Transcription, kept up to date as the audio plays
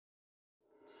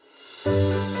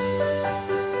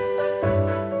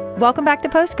Welcome back to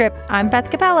Postscript. I'm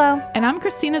Beth Capello. And I'm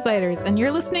Christina Zeiters, and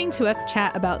you're listening to us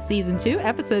chat about Season 2,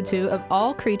 Episode 2 of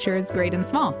All Creatures Great and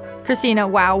Small. Christina,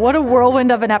 wow, what a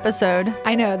whirlwind of an episode.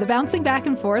 I know, the bouncing back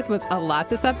and forth was a lot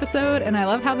this episode, and I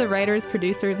love how the writers,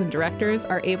 producers, and directors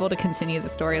are able to continue the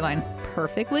storyline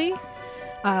perfectly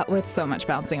with so much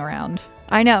bouncing around.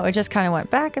 I know, it just kind of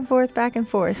went back and forth, back and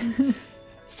forth.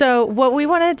 So what we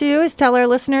want to do is tell our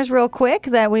listeners real quick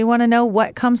that we want to know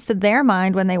what comes to their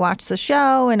mind when they watch the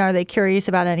show, and are they curious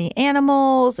about any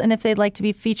animals, and if they'd like to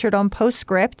be featured on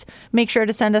Postscript. Make sure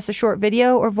to send us a short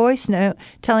video or voice note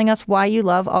telling us why you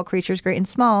love All Creatures Great and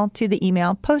Small to the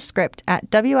email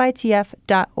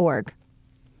postscript@witf.org.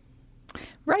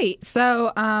 Right.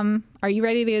 So are you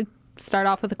ready to start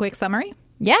off with a quick summary?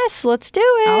 Yes, let's do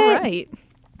it. All right.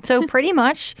 So pretty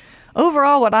much,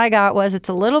 overall, what I got was it's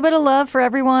a little bit of love for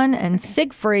everyone, and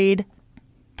Siegfried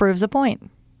proves a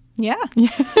point. Yeah.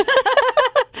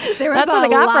 There was That's what I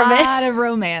got from it. lot of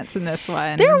romance in this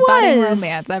one. There was. Budding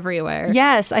romance everywhere.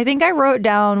 Yes, I think I wrote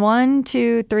down 1,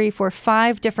 2, 3, 4,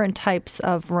 5 different types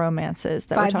of romances.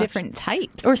 That Five different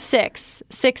types? Or six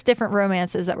different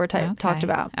romances that were talked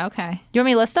about. Okay. You want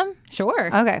me to list them? Sure.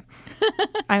 Okay.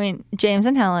 I mean, James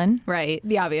and Helen. Right.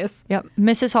 The obvious. Yep.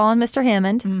 Mrs. Hall and Mr.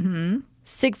 Hammond. Mm-hmm.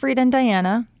 Siegfried and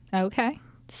Diana. Okay.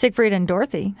 Siegfried and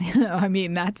Dorothy. I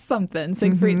mean, that's something.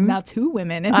 Siegfried, now 2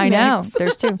 women in the I know. mix.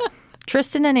 There's 2.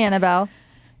 Tristan and Annabelle.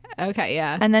 Okay,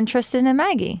 yeah. And then Tristan and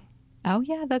Maggie. Oh,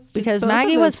 yeah, that's just Because both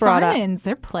Maggie of was those brought up. friends.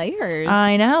 They're players.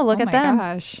 I know. Look Oh at them.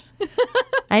 my gosh.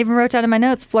 I even wrote down in my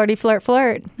notes, flirty, flirt,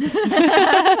 flirt.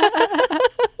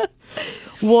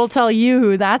 We'll tell you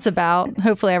who that's about.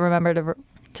 Hopefully I remember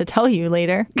to tell you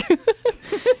later.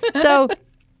 So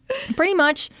pretty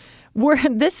much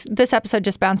this episode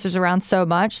just bounces around so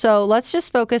much. So let's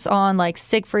just focus on like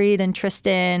Siegfried and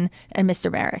Tristan and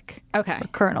Mr. Merrick. Okay. Or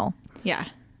Colonel. Yeah.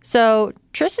 So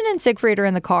Tristan and Siegfried are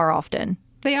in the car often.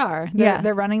 They are. Yeah.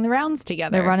 They're running the rounds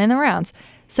together. They're running the rounds.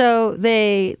 So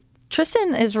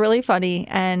Tristan is really funny,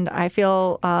 and I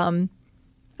feel,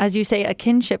 as you say, a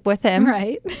kinship with him.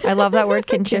 Right. I love that word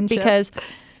kinship, because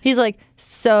he's like,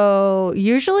 so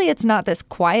usually it's not this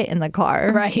quiet in the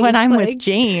car Right. when I'm Like, with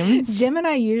James. Jim and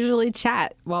I usually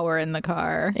chat while we're in the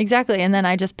car. Exactly. And then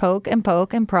I just poke and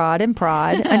prod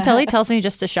until he tells me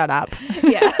just to shut up.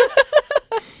 Yeah.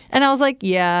 And I was like,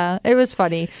 yeah, it was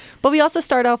funny. But we also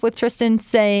start off with Tristan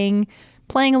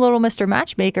playing a little Mr.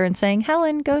 Matchmaker and saying,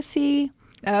 Helen, go see.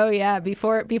 Oh, yeah.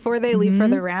 Before they leave for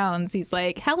the rounds, he's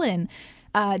like, Helen,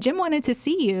 Jim wanted to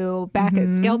see you back at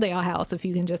Skeldale House if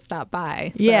you can just stop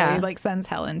by. So Yeah. he like sends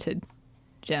Helen to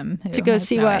Jim To go has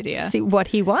see no idea. what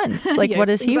he wants. Like, Yes, what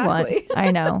does he exactly. want?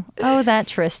 I know. Oh, that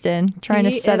Tristan. Trying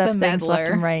He to set is up a things left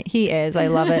meddler. and right. He is. I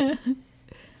love it.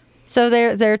 So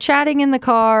they're chatting in the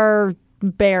car,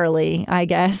 barely, I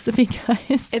guess,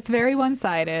 because It's very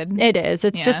one-sided. it is.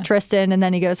 It's just Yeah. Tristan, and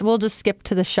then he goes, we'll just skip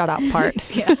to the shut up part.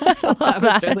 Yeah, that was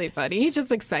that. really funny. He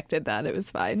just expected that. It was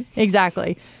fine.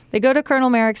 Exactly. They go to Colonel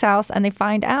Merrick's house, and they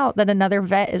find out that another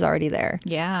vet is already there.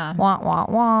 Yeah. Wah, wah,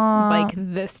 wah. Like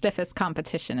the stiffest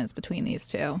competition is between these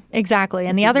two. Exactly.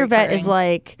 And This the is other vet is recurring.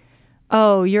 like,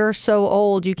 oh, you're so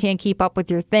old, you can't keep up with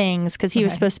your things, because he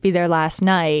was Okay. supposed to be there last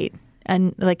night.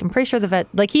 And like, I'm pretty sure the vet,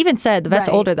 like he even said the vet's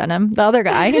Right. older than him, the other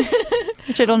guy,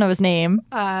 which I don't know his name.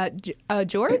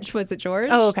 George? Was it George?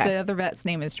 Oh, okay. The other vet's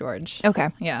name is George. Okay.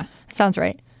 Yeah. Sounds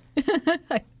right.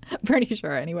 I'm pretty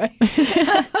sure anyway.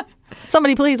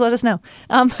 Somebody please let us know.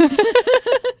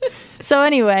 So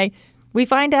anyway, we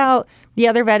find out the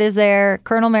other vet is there.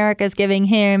 Colonel Merrick is giving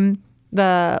him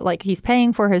he's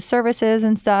paying for his services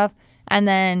and stuff. And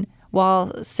then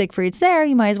while Siegfried's there,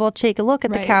 you might as well take a look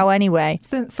at the Right. cow anyway.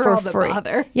 For all the free.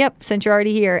 bother. Yep, since you're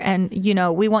already here. And,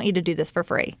 we want you to do this for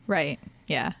free. Right.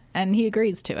 Yeah. And he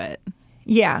agrees to it.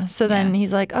 Yeah. So then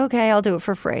he's like, okay, I'll do it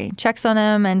for free. Checks on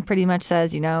him and pretty much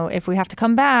says, if we have to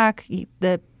come back,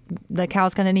 the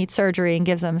cow's going to need surgery, and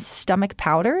gives them stomach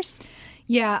powders.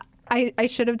 Yeah. I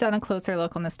should have done a closer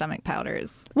look on the stomach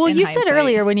powders. Well, in you said hindsight.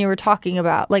 earlier when we were talking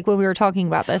about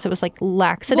this, it was like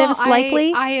laxatives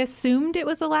likely. I assumed it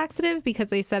was a laxative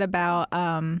because they said about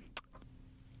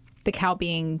the cow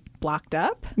being blocked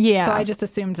up. Yeah. So I just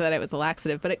assumed that it was a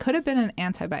laxative, but it could have been an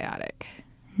antibiotic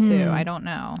too. I don't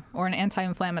know. Or an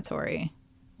anti-inflammatory.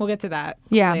 We'll get to that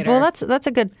later. Well, that's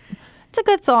a good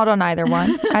thought on either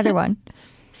one. Either one.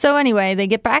 So anyway, they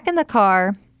get back in the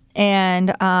car,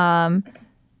 and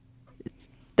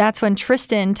that's when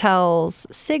Tristan tells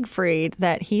Siegfried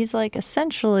that he's like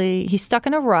he's stuck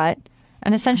in a rut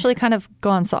and essentially kind of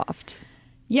gone soft.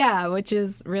 Yeah, which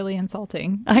is really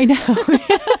insulting. I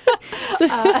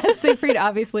know. Siegfried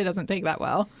obviously doesn't take that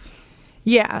well.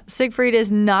 Yeah, Siegfried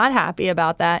is not happy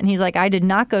about that. And he's like, I did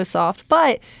not go soft.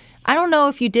 But I don't know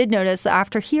if you did notice,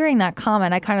 after hearing that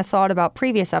comment, I kind of thought about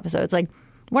previous episodes. Like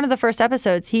one of the first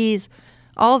episodes, he's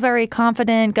all very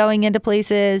confident going into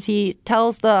places. He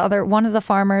tells one of the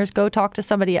farmers, go talk to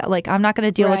somebody. Like, I'm not going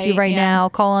to deal with you right now.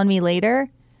 Call on me later.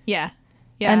 Yeah.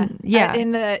 Yeah. And,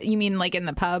 yeah. You mean like in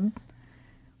the pub?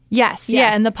 Yes.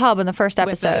 Yeah, in the pub in the first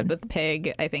episode. With the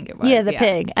pig, I think it was. Yeah, the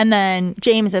pig. And then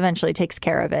James eventually takes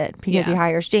care of it because he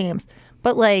hires James.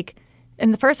 But like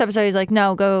in the first episode, he's like,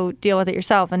 no, go deal with it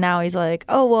yourself. And now he's like,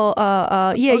 oh, well,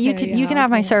 yeah, okay, you can have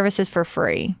my services for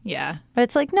free. Yeah. But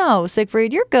it's like, no,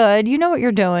 Siegfried, you're good. You know what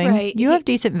you're doing. Right. You have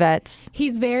decent vets.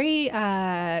 He's very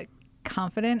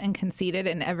confident and conceited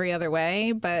in every other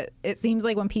way. But it seems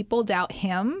like when people doubt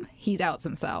him, he doubts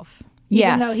himself.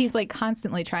 Even though he's like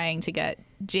constantly trying to get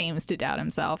James to doubt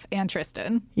himself and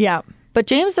Tristan. Yeah. But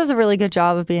James does a really good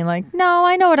job of being like, no,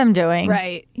 I know what I'm doing.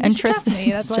 Right. And Tristan,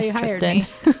 me. That's why you hired me.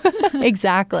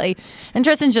 Exactly. And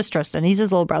Tristan's just Tristan. He's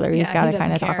his little brother. He's got to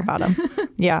kind of talk about him.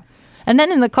 Yeah. And then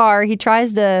in the car, he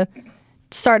tries to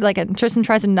start Tristan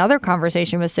tries another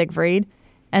conversation with Siegfried.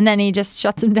 And then he just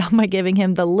shuts him down by giving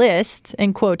him the list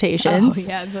in quotations. Oh,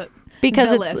 yeah.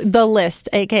 Because it's the list,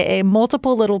 a.k.a.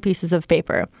 multiple little pieces of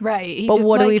paper. Right. But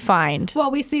what do we find? Well,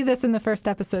 we see this in the first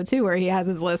episode, too, where he has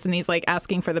his list and he's like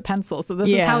asking for the pencil. So this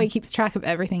is how he keeps track of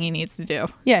everything he needs to do.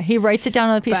 Yeah, he writes it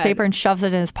down on a piece of paper and shoves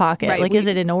it in his pocket. Right, is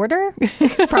it in order?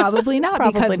 Probably not.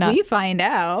 Probably because we find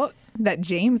out that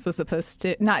James was supposed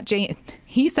to, not James,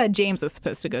 he said James was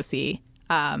supposed to go see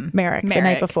Merrick the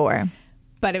night before.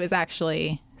 But it was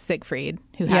actually Siegfried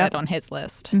who had it on his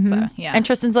list. Mm-hmm. So, yeah. And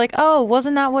Tristan's like, oh,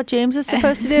 wasn't that what James is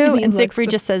supposed to do? And Siegfried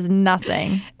just says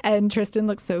nothing. And Tristan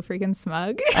looks so freaking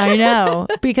smug. I know.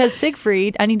 Because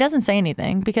Siegfried, and he doesn't say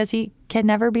anything because he can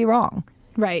never be wrong.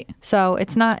 Right. So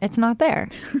it's not there.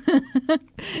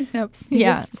 Nope. He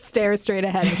just stares straight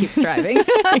ahead and keeps driving.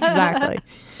 Exactly.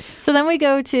 So then we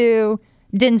go to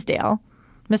Dinsdale,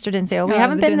 Mr. Dinsdale. We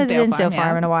haven't been to the Dinsdale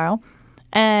farm in a while.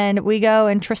 And we go,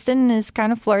 and Tristan is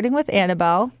kind of flirting with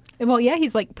Annabelle. Well, yeah,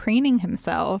 he's like preening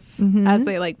himself as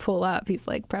they like pull up. He's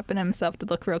like prepping himself to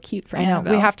look real cute for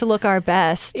Annabelle. We have to look our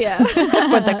best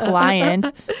for the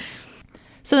client.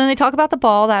 So then they talk about the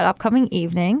ball that upcoming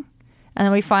evening. And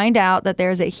then we find out that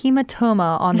there's a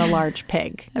hematoma on the large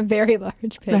pig. A very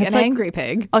large pig. An angry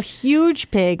pig. A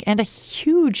huge pig and a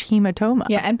huge hematoma.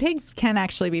 Yeah, and pigs can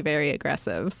actually be very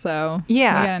aggressive. So we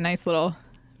got a nice little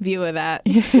view of that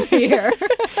here.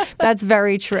 That's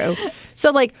very true.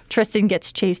 So Tristan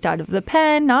gets chased out of the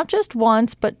pen, not just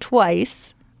once, but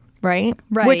twice. Right?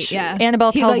 Which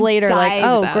Annabelle tells later,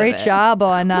 great job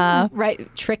on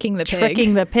tricking the pig.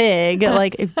 Tricking the pig.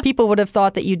 People would have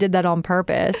thought that you did that on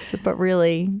purpose, but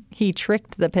really he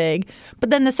tricked the pig.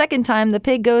 But then the second time the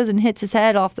pig goes and hits his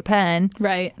head off the pen.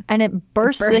 Right. And it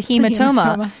bursts the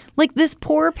hematoma. This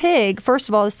poor pig, first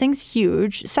of all, this thing's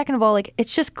huge. Second of all,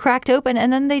 it's just cracked open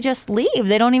and then they just leave.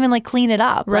 They don't even clean it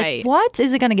up. Right. What?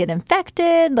 Is it going to get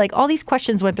infected? All these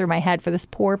questions went through my head for this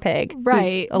poor pig.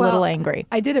 Right. Who's a little angry.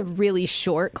 I did a really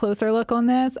short closer look on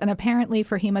this, and apparently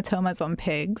for hematomas on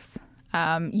pigs,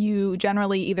 you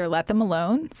generally either let them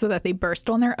alone so that they burst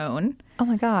on their own. Oh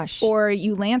my gosh. Or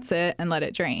you lance it and let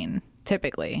it drain,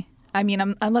 typically. I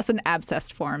mean, unless an abscess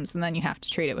forms, and then you have to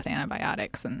treat it with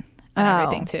antibiotics and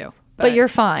everything too. But you're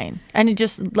fine. And it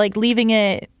just leaving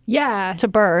it to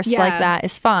burst like that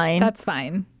is fine. That's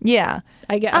fine. Yeah.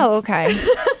 I guess. Oh, okay.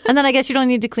 And then I guess you don't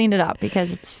need to clean it up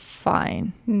because it's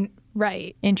fine.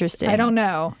 Right. Interesting. I don't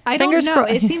know.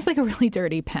 It seems like a really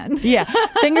dirty pen. Yeah.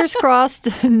 Fingers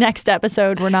crossed next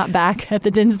episode we're not back at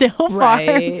the Dinsdale farm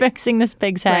fixing this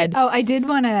pig's head. Right. Oh, I did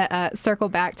want to circle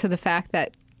back to the fact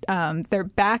that they're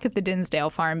back at the Dinsdale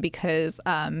farm because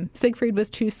Siegfried was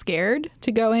too scared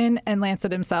to go in and lance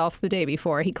it himself the day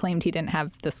before. He claimed he didn't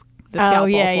have the scalpel for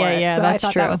it. So I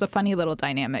thought that was a funny little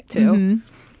dynamic too. Mm-hmm.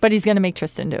 But he's going to make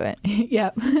Tristan do it.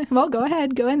 Yep. Well, go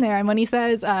ahead. Go in there. And when he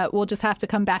says, we'll just have to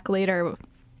come back later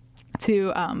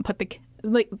to put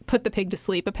the pig to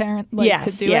sleep, apparently,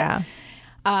 to do it.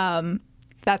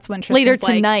 That's when Tristan's later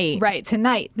tonight. Right,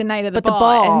 tonight, the night of the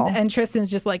ball. And Tristan's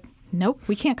just like, nope,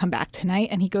 we can't come back tonight.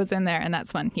 And he goes in there, and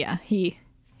that's when,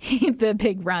 the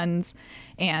pig runs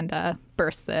and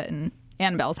bursts it, and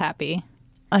Annabelle's happy.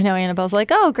 I know Annabelle's like,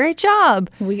 oh, great job.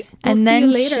 We'll see you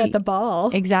later at the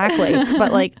ball. Exactly.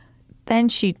 But then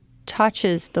she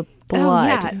touches the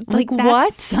blood. Oh, yeah. What?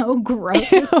 That's so gross.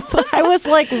 I was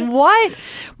like, what?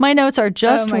 My notes are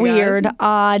just weird,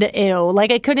 odd, ew.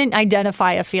 I couldn't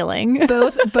identify a feeling.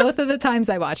 Both of the times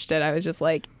I watched it, I was just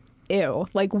like, ew.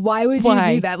 Why would you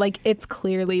do that? It's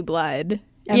clearly blood.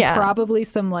 And probably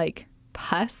some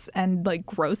pus and like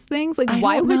gross things? Like, I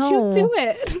why don't would know. you do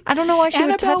it? I don't know why she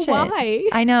would touch Annabelle, it. why?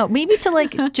 I know. Maybe to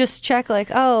like just check, like,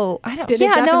 oh, I don't. Did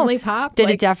yeah, it definitely no. pop? Did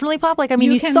Like, it definitely pop? Like, I mean,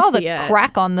 you you can saw the see it.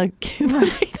 crack on the,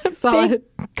 the Saw big it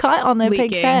cut on the pig's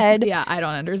leaking. head. Yeah, I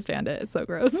don't understand it. It's so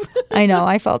gross. I know.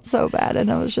 I felt so bad,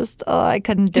 and I was just, oh, I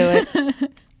couldn't do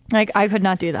it. Like, I could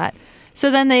not do that.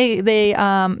 So then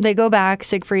they go back,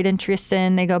 Siegfried and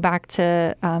Tristan, they go back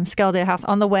to Skeldale House.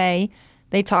 On the way,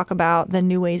 they talk about the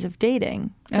new ways of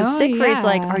dating. So Oh, Siegfried's yeah.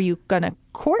 like, are you going to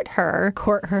court her?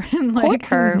 Court her. And like, Court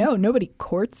her. No, nobody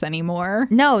courts anymore.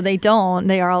 No, they don't.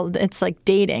 They are all, it's like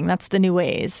dating. That's the new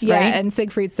ways, Yeah, right? and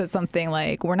Siegfried said something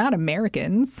like, we're not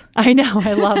Americans. I know.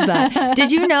 I love that.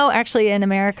 Did you know, actually, in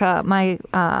America, I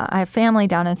have family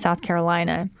down in South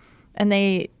Carolina, and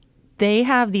they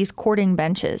have these courting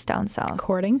benches down south.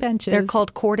 Courting benches. They're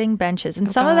called courting benches.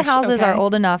 And some of the gosh, houses are okay.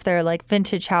 old enough. They're like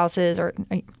vintage houses or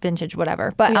vintage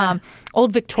whatever. But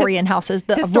old Victorian houses,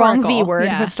 the wrong V word,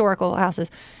 historical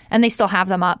houses. And they still have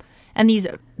them up. And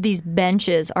these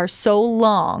benches are so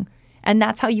long. And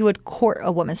that's how you would court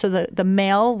a woman. So the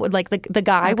male would, like the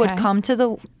guy would come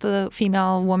to the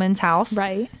female woman's house.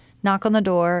 Right. Knock on the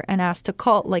door and ask to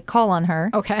call on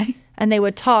her. Okay. And they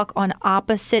would talk on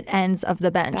opposite ends of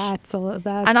the bench. That's and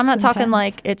I'm not talking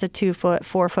like it's a 2 foot,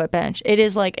 4 foot bench. It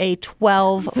is like a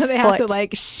 12 So they have to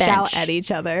like shout at each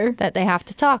other. That they have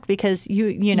to talk because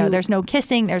you know there's no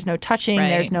kissing, there's no touching,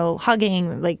 there's no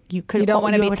hugging. Like you don't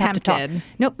want to be would have tempted. To talk.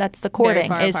 Nope, that's the courting.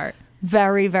 Very far apart.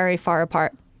 Very, very far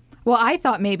apart. Well, I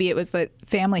thought maybe it was that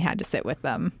family had to sit with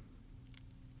them.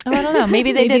 Oh, I don't know.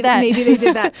 Maybe they did that. Maybe they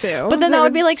did that too. But then that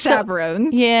would be like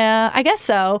chaperones. Yeah, I guess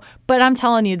so. But I'm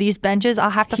telling you, these benches,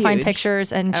 I'll have to find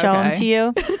pictures and show them to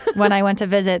you. When I went to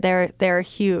visit, they're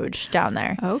huge down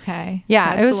there. Okay.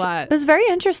 Yeah, That's a lot. It was very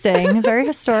interesting, very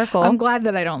historical. I'm glad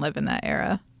that I don't live in that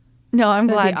era. No, I'm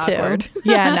That'd glad be too. awkward.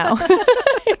 Yeah,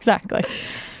 no. Exactly.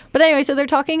 But anyway, so they're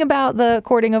talking about the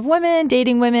courting of women,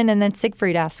 dating women, and then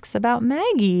Siegfried asks about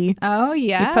Maggie. Oh,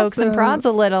 yeah. He pokes and prods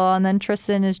a little, and then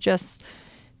Tristan is just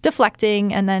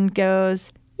deflecting and then goes,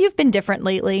 "You've been different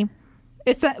lately."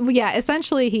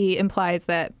 Essentially he implies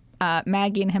that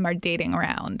Maggie and him are dating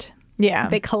around. Yeah.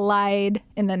 They collide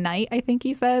in the night, I think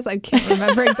he says. I can't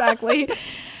remember exactly.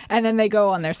 And then they go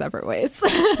on their separate ways.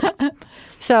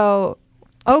 So,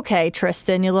 okay,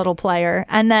 Tristan, you little player.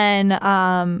 And then,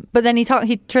 but then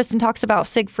Tristan talks about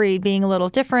Siegfried being a little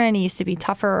different. He used to be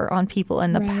tougher on people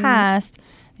in the past.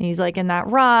 And he's like in that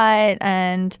rut,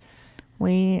 and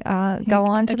we go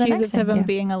on to the next accuses thing. of him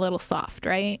being a little soft,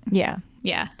 right? Yeah.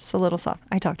 Yeah. Just a little soft.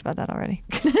 I talked about that already.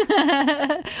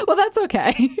 Well, that's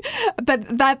okay.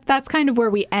 But that's kind of where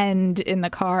we end in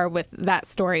the car with that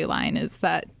storyline is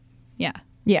that, yeah.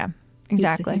 Yeah,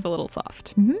 exactly. He's a little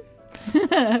soft.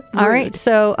 Mm-hmm. All right.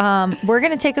 So we're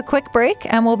going to take a quick break,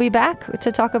 and we'll be back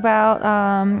to talk about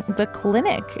the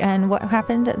clinic and what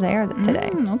happened there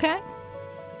today. Okay.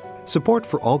 Support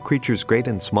for All Creatures Great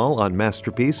and Small on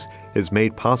Masterpiece is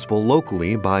made possible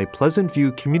locally by Pleasant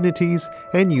View Communities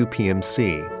and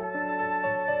UPMC.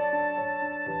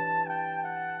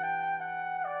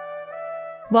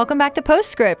 Welcome back to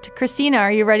Postscript. Christina,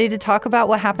 are you ready to talk about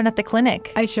what happened at the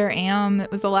clinic? I sure am.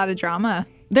 It was a lot of drama.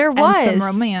 There was. And some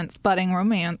romance, budding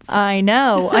romance. I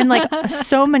know. And like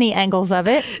so many angles of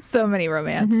it. So many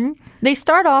romance. Mm-hmm. They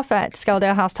start off at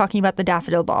Skeldale House talking about the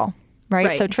daffodil ball.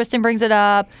 Right? So Tristan brings it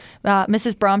up.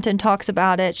 Mrs. Brompton talks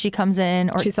about it. She comes in.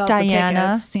 Or she sells Diana.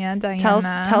 The tickets. Yeah,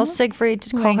 Diana. Tells Siegfried to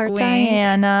call her wink.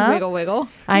 Diana. Wiggle, wiggle.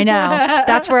 I know.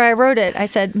 That's where I wrote it. I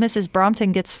said, Mrs.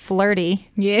 Brompton gets flirty.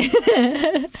 Yeah.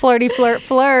 Flirty, flirt,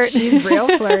 flirt. She's real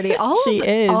flirty.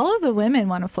 All of the women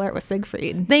want to flirt with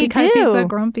Siegfried. They because do. He's a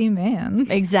grumpy man.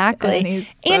 Exactly. And he's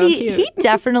so and cute. he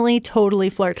definitely totally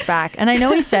flirts back. And I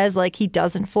know he says like he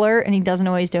doesn't flirt and he doesn't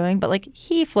know what he's doing, but like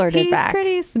he flirted back. He's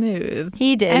pretty smooth.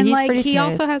 He did. And he's like pretty he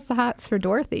smooth. also has the hots for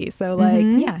Dorothy. So like,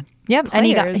 yeah. Yep.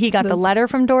 Players. And he got the letter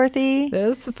from Dorothy.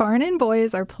 Those foreign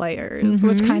boys are players,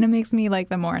 which kind of makes me like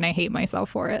them more, and I hate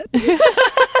myself for it.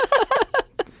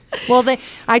 Well,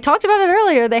 I talked about it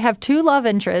earlier. They have 2 love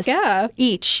interests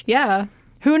each. Yeah.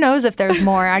 Who knows if there's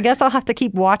more? I guess I'll have to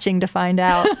keep watching to find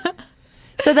out.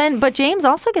 But James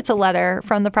also gets a letter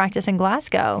from the practice in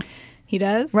Glasgow. He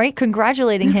does? Right?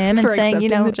 Congratulating him and For saying,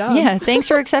 accepting the job. yeah, thanks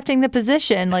for accepting the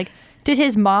position. Like, Did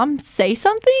his mom say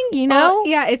something? You know?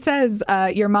 Yeah, it says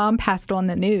your mom passed on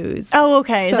the news. Oh,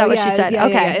 okay. Is that what she said? Yeah,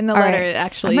 okay. yeah. In the All letter, right. it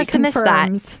actually I must have missed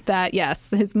confirms that, yes,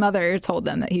 his mother told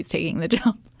them that he's taking the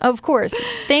job. Of course.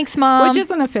 Thanks, Mom. Which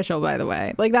isn't official, by the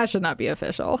way. Like, that should not be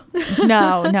official.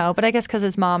 No. But I guess because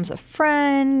his mom's a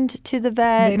friend to the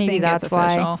vet, They maybe think that's it's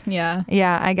why. official. Yeah.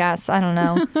 Yeah, I guess. I don't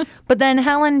know. But then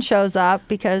Helen shows up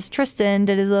because Tristan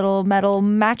did his little metal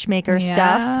matchmaker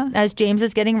stuff. As James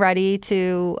is getting ready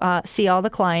to see all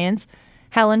the clients,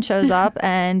 Helen shows up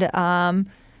and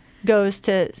goes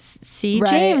to see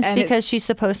James and because she's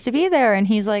supposed to be there. And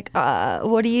he's like,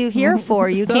 what are you here for?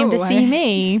 You came to see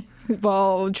me.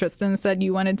 Well, Tristan said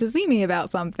you wanted to see me about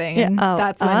something. And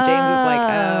that's when James is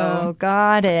like, oh.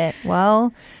 Got it.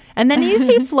 Well, and then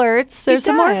he flirts. There's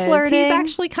some more flirting. He's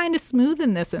actually kind of smooth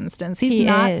in this instance. He's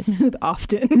not smooth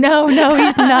often. No,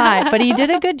 he's not. But he did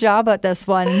a good job at this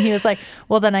one. And he was like,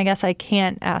 well, then I guess I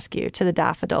can't ask you to the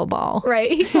daffodil ball.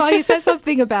 Right. Well, he said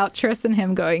something about Tris and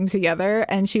him going together.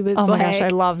 And she was oh my gosh, I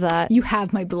love that. You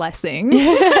have my blessing.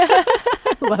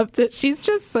 Loved it. She's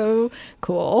just so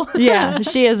cool. Yeah,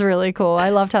 she is really cool. I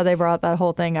loved how they brought that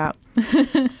whole thing up.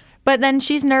 But then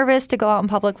she's nervous to go out in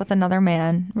public with another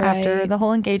man after the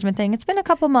whole engagement thing. It's been a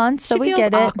couple months, so we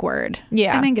get it. Awkward.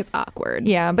 Yeah. I think it's awkward.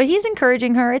 Yeah, but he's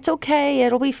encouraging her. It's okay.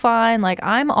 It'll be fine. Like,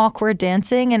 I'm awkward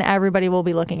dancing and everybody will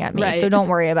be looking at me, so don't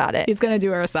worry about it. He's going to do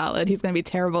her a solid. He's going to be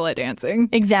terrible at dancing.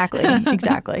 Exactly.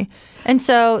 And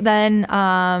so then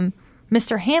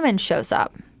Mr. Hammond shows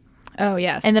up. Oh,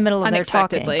 yes. In the middle of their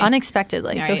talking.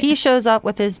 Unexpectedly. Right. So he shows up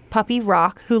with his puppy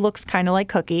Rock, who looks kind of like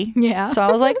Cookie. Yeah. So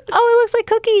I was like, oh, he looks like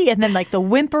Cookie. And then like the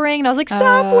whimpering. And I was like,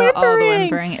 stop whimpering. All the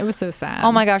whimpering. It was so sad.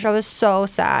 Oh my gosh, I was so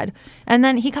sad. And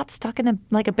then he got stuck in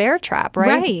a bear trap,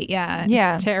 right? Right, yeah.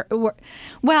 Yeah.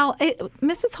 Well,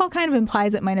 Mrs. Hall kind of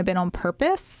implies it might have been on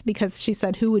purpose because she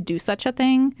said who would do such a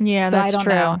thing. Yeah, so that's I don't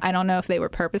true. know. I don't know if they were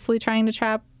purposely trying to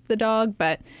trap the dog,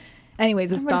 but anyways,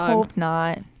 this dog hope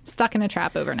not. Stuck in a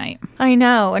trap overnight. I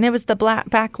know. And it was the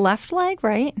back left leg,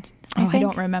 right? I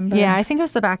don't remember. Yeah, I think it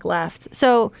was the back left.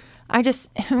 So I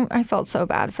felt so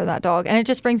bad for that dog. And it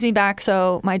just brings me back.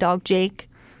 So my dog, Jake,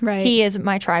 he is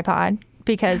my tripod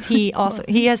because he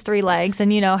he has 3 legs.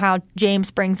 And you know how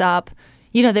James brings up,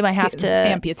 they might have to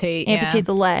amputate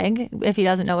the leg if he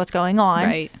doesn't know what's going on.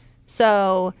 Right.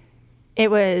 So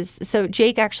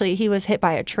Jake actually, he was hit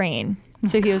by a train.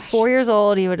 So he was 4 years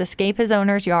old. He would escape his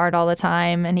owner's yard all the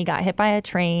time, and he got hit by a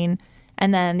train.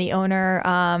 And then the owner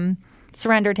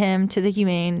surrendered him to the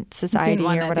Humane Society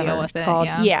or whatever it's called.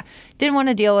 Yeah, didn't want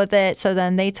to deal with it. So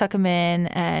then they took him in,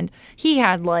 and he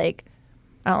had like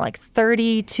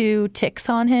 32 ticks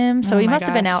on him. So he must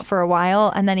have been out for a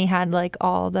while. And then he had like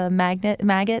all the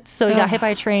maggots. So he got hit by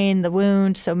a train, the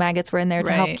wound. So maggots were in there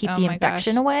to help keep the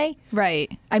infection away.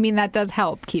 Right. I mean, that does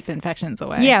help keep infections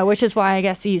away. Yeah, which is why I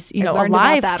guess he's, alive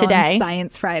about that today. On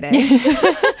Science Friday.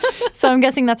 So I'm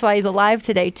guessing that's why he's alive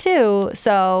today too.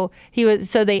 So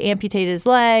they amputated his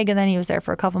leg, and then he was there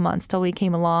for a couple months till we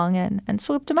came along and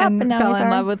swooped him up, and now fell he's in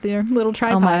love with your little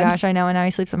tripod. Oh my gosh, I know, and now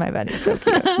he sleeps on my bed. He's so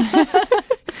cute.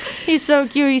 He's so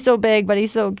cute. He's so big, but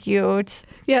he's so cute.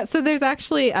 Yeah. So there's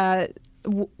actually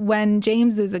when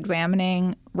James is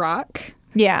examining Rock.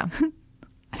 Yeah.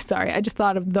 I'm sorry, I just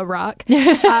thought of The Rock.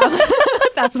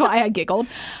 That's why I giggled.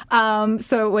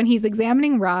 So when he's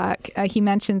examining Rock, he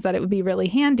mentions that it would be really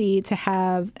handy to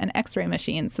have an X-ray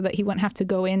machine so that he wouldn't have to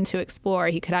go in to explore.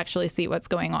 He could actually see what's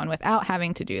going on without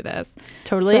having to do this.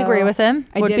 Totally agree with him.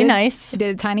 Would be nice. I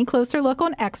did a tiny closer look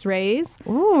on X-rays.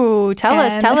 Ooh, tell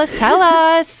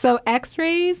us. So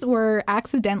X-rays were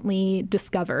accidentally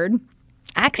discovered.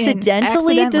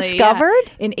 Accidentally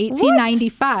discovered? Yeah, in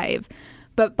 1895. What?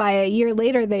 But by a year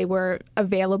later, they were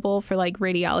available for like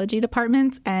radiology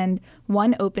departments, and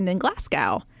one opened in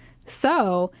Glasgow.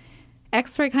 So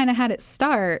X-ray kind of had its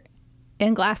start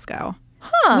in Glasgow,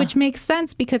 which makes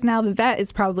sense because now the vet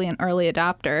is probably an early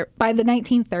adopter. By the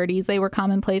 1930s, they were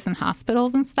commonplace in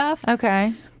hospitals and stuff.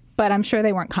 Okay. But I'm sure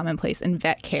they weren't commonplace in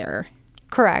vet care.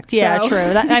 True.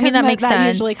 That makes sense. That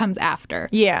usually comes after.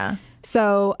 Yeah.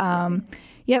 So,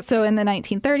 so in the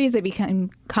 1930s, it became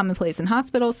commonplace in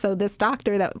hospitals. So this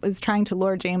doctor that was trying to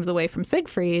lure James away from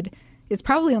Siegfried is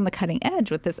probably on the cutting edge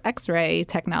with this X-ray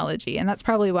technology. And that's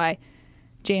probably why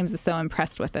James is so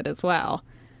impressed with it as well.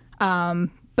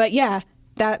 But yeah,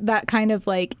 that kind of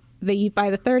like, by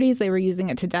the 30s, they were using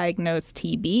it to diagnose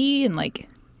TB and like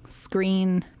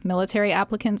screen military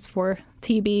applicants for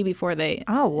TB before they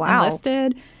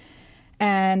enlisted.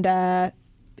 And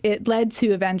it led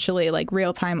to eventually like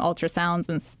real-time ultrasounds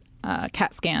and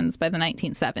CAT scans by the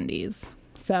 1970s.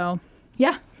 So,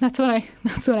 Yeah, that's what I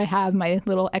have, my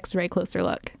little X-ray closer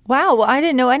look. Wow, well, I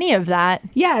didn't know any of that.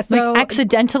 Yeah, so like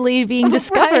accidentally being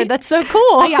discovered. Right. That's so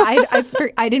cool. Yeah,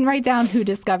 I didn't write down who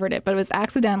discovered it, but it was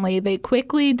accidentally. They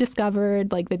quickly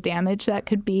discovered like the damage that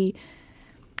could be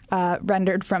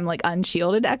rendered from like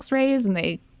unshielded X-rays, and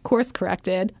they course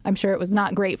corrected. I'm sure it was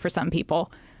not great for some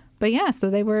people, but yeah, so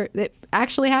it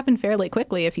actually happened fairly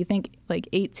quickly. If you think like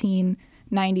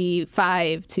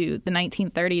 1895 to the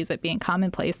 1930s it being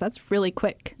commonplace, that's really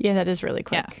quick. Yeah, that is really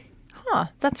quick. Yeah. Huh,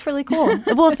 that's really cool.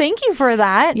 Well, thank you for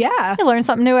that. Yeah. I learn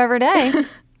something new every day.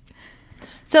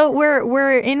 So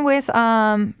we're in with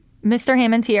Mr.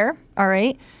 Hammond here, all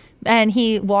right? And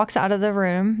he walks out of the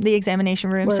room, the examination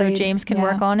room, so Worried. James can Yeah.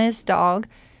 work on his dog.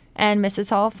 And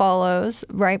Mrs. Hall follows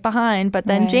right behind. But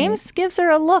then Right. James gives her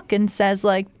a look and says,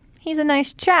 like, he's a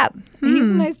nice chap. He's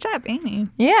a nice chap, ain't he?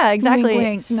 Yeah, exactly.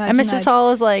 Wink, wink, nudge, and Mrs. nudge.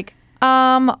 Hall is like,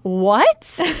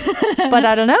 what? But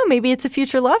I don't know. Maybe it's a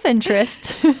future love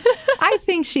interest. I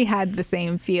think she had the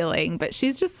same feeling, but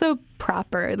she's just so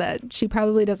proper that she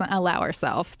probably doesn't allow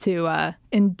herself to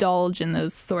indulge in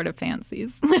those sort of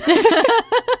fancies.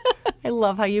 I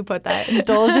love how you put that.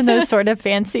 Indulge in those sort of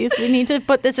fancies. We need to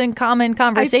put this in common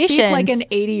conversation. I speak like an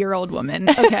 80-year-old woman.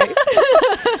 Okay.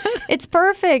 It's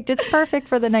perfect. It's perfect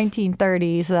for the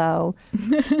 1930s, though.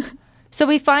 So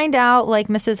we find out, like,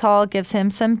 Mrs. Hall gives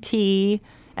him some tea,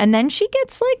 and then she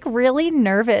gets, like, really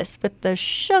nervous with the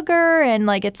sugar, and,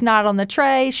 like, it's not on the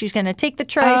tray. She's going to take the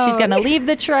tray. She's going to leave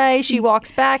the tray. She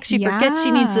walks back. She forgets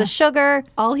she needs the sugar.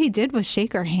 All he did was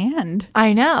shake her hand.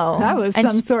 I know. That was and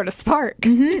some sort of spark.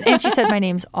 And she said, my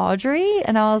name's Audrey.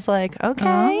 And I was like, okay.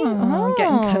 Oh,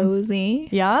 getting cozy.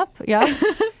 Yup.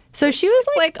 So she was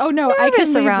Like, oh no, I can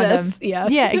nervous leave around this. him. Yeah,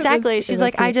 Yeah, It exactly. was- it She's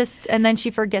was like, cute. and then she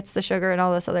forgets the sugar and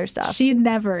all this other stuff. She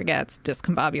never gets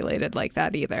discombobulated like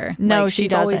that either. No, Like, she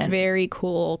she's always doesn't. very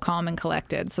cool, calm, and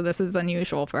collected. So this is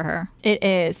unusual for her. It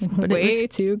is. But Way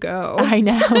to go. I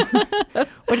know.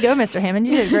 Way to go, Mr. Hammond.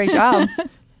 You did a great job.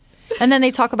 And then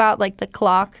they talk about, like, the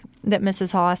clock that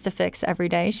Mrs. Hall has to fix every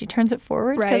day. She turns it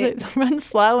forward because Right. it runs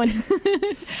slow. And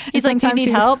he's like, do you sometimes need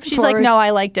she help? She's like, forward- no, I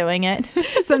like doing it.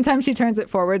 Sometimes she turns it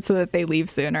forward so that they leave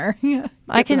sooner. Yeah.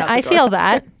 I Gets them out the I door feel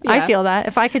faster. that. I Yeah. feel that.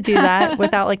 If I could do that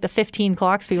without, like, the 15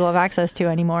 clocks people have access to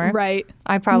anymore. Right.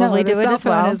 I probably No, the do it cell as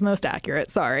well. phone is most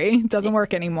accurate. Sorry. It doesn't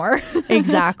work anymore.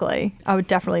 Exactly. I would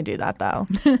definitely do that, though.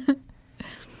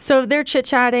 So they're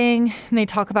chit-chatting, and they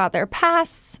talk about their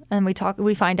pasts, and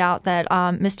we find out that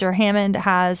Mr. Hammond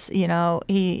has,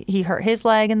 he hurt his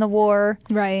leg in the war.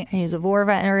 Right. He's a war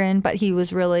veteran, but he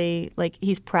was really, like,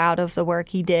 he's proud of the work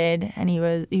he did, and he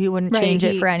wouldn't change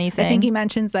it for anything. I think he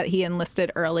mentions that he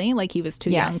enlisted early, like he was too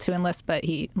young Yes. to enlist, but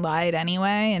he lied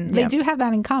anyway. And they Yep. do have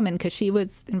that in common because she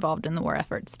was involved in the war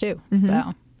efforts too.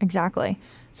 So Exactly.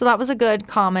 So that was a good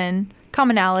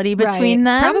commonality between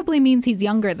them. Probably means he's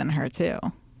younger than her too.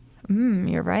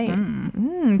 You're right.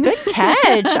 Good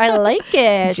catch. I like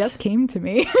it. Just came to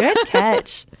me. Good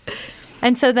catch.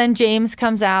 And so then James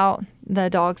comes out. The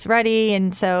dog's ready,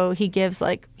 and so he gave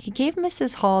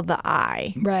Mrs. Hall the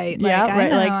eye. Right. Yeah,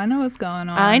 right, like, I know what's going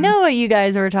on. I know what you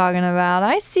guys were talking about.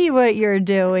 I see what you're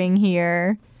doing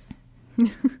here.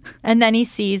 And then he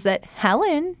sees that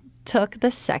Helen took the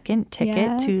second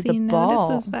ticket to the ball.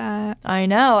 Notices that. I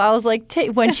know. I was like,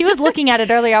 when she was looking at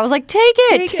it earlier, I was like, take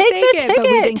it, take the ticket. But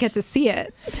we didn't get to see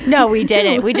it. No, we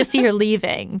didn't. We just see her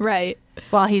leaving. Right.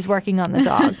 While he's working on the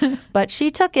dog. But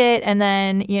she took it, and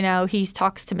then, he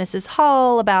talks to Mrs.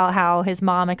 Hall about how his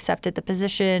mom accepted the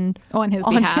position On his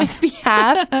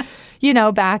behalf,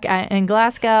 back in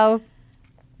Glasgow.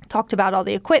 Talked about all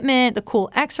the equipment, the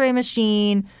cool x-ray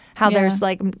machine, how there's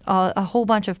like a whole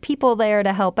bunch of people there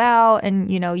to help out,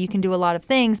 and, you can do a lot of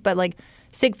things, but like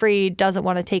Siegfried doesn't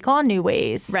want to take on new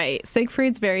ways. Right.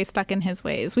 Siegfried's very stuck in his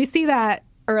ways. We see that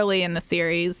early in the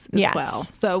series as Yes. well.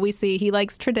 So we see he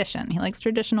likes tradition. He likes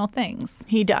traditional things.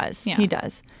 He does. Yeah. He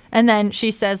does. And then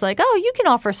she says, like, oh, you can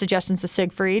offer suggestions to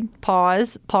Siegfried.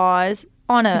 Pause.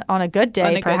 On a good day,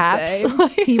 On a perhaps.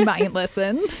 good day, he might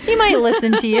listen. He might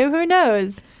listen to you. Who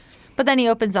knows? But then he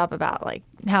opens up about, like,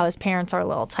 how his parents are a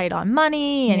little tight on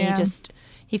money, and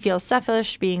he feels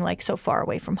selfish being, like, so far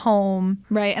away from home.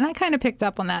 Right. And I kind of picked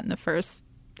up on that in the first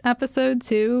episode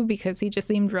too, because he just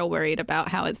seemed real worried about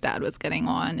how his dad was getting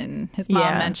on, and his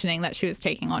mom mentioning that she was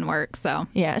taking on work. So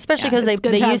Yeah, especially because it's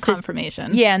good they to have used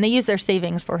confirmation. and they use their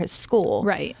savings for his school.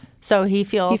 Right. So he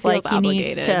feels like he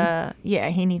obligated. needs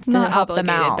to Not help them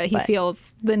obligated, out. but he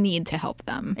feels the need to help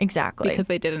them. Exactly. Because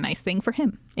they did a nice thing for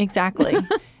him. Exactly.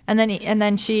 And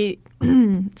then she,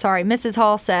 sorry, Mrs.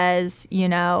 Hall says,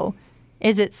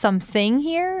 Is it something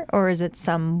here or is it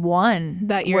someone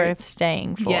that you're worth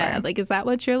staying for? Yeah, like, is that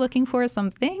what you're looking for?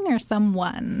 Something or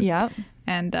someone? Yep.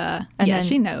 And yeah, then,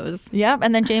 she knows. Yep.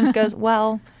 And then James goes,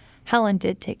 well, Helen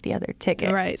did take the other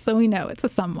ticket. Right. So we know it's a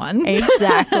someone.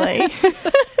 Exactly.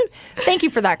 Thank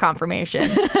you for that confirmation.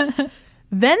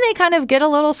 Then they kind of get a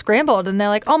little scrambled and they're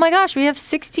like, oh my gosh, we have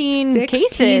 16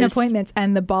 cases. Appointments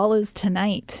and the ball is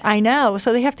tonight. I know.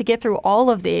 So they have to get through all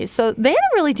of these. So they had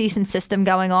a really decent system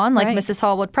going on. Like Right. Mrs.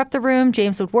 Hall would prep the room,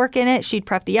 James would work in it, she'd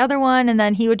prep the other one, and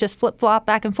then he would just flip flop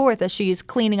back and forth as she's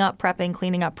cleaning up,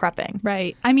 prepping.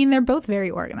 Right. I mean, they're both very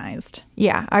organized.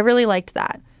 Yeah, I really liked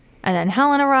that. And then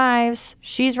Helen arrives.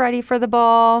 She's ready for the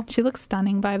ball. She looks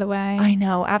stunning, by the way. I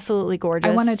know. Absolutely gorgeous.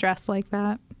 I want to dress like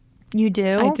that. You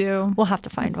do? I do. We'll have to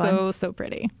find one. So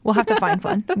pretty. We'll have to find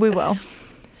one. We will.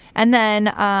 And then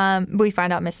we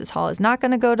find out Mrs. Hall is not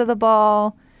going to go to the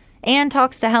ball. Anne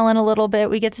talks to Helen a little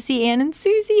bit. We get to see Anne and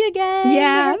Susie again.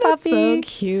 Yeah, Her that's puppy. so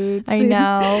cute. I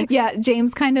know. Yeah,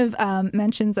 James kind of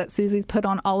mentions that Susie's put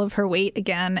on all of her weight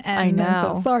again. And I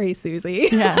know. Says, sorry, Susie.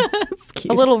 Yeah. It's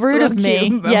cute. A little rude of me.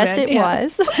 Cute moment. Yes, it Yeah.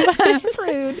 was. It's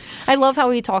rude. I love how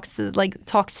he talks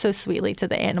so sweetly to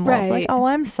the animals. Right. Like, oh,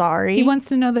 I'm sorry. He wants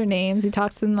to know their names. He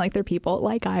talks to them like they're people,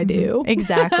 like I do.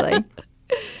 Exactly.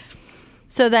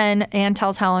 So then Anne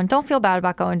tells Helen, don't feel bad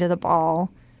about going to the ball.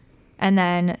 And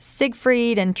then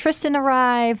Siegfried and Tristan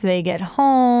arrive. They get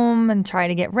home and try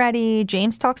to get ready.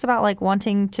 James talks about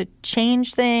wanting to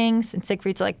change things. And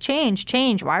Siegfried's like,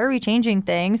 change. Why are we changing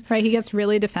things? Right. He gets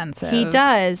really defensive. He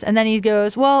does. And then he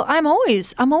goes, well, I'm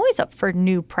always up for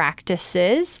new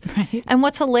practices. Right. And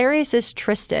what's hilarious is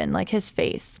Tristan, his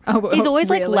face. Oh, he's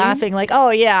always really? laughing oh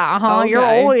yeah, Okay. You're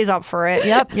always up for it.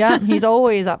 Yep. He's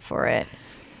always up for it.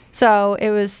 So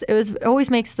it always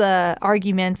makes the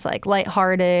arguments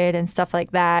lighthearted and stuff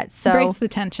like that. So breaks the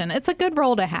tension. It's a good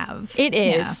role to have. it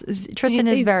is. Yeah. Tristan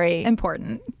is He's very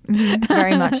important.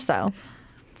 very much so.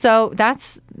 So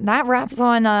that wraps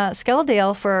on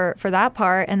Skeldale for that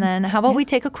part. And then how about we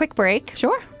take a quick break?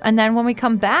 Sure. And then when we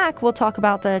come back, we'll talk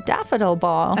about the daffodil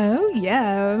ball. Oh,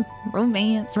 yeah.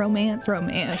 Romance.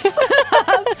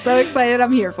 I'm so excited.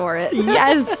 I'm here for it.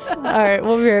 Yes. All right.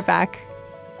 We'll be right back.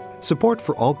 Support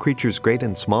for All Creatures Great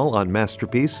and Small on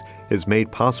Masterpiece is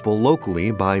made possible locally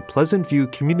by Pleasant View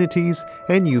Communities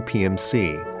and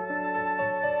UPMC.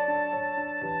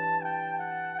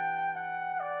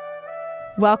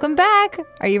 Welcome back.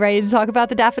 Are you ready to talk about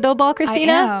the daffodil ball,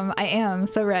 Christina? I am.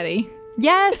 So ready.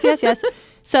 Yes.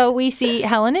 So we see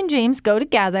Helen and James go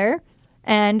together,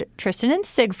 and Tristan and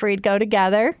Siegfried go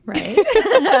together. Right.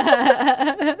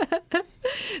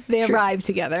 They arrive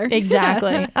together.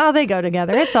 Exactly. Oh, they go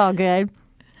together. It's all good.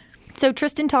 So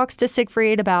Tristan talks to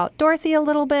Siegfried about Dorothy a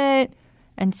little bit,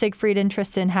 and Siegfried and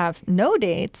Tristan have no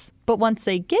dates, but once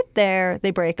they get there,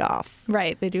 they break off.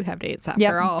 Right. They do have dates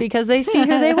after all. Because they see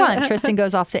who they want. Tristan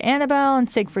goes off to Annabelle, and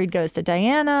Siegfried goes to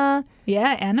Diana.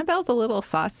 Yeah, Annabelle's a little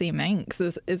saucy minx.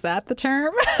 Is that the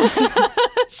term?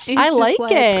 I like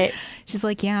it. She's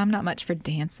like, yeah, I'm not much for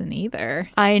dancing either.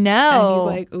 I know. And he's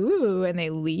like, ooh, and they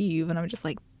leave. And I'm just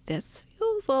like, this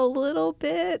feels a little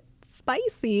bit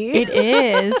spicy. It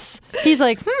is. He's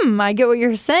like, I get what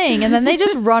you're saying. And then they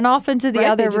just run off into the Right,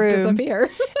 other they room. just disappear.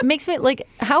 It makes me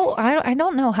I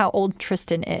don't know how old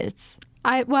Tristan is.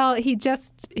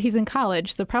 He's in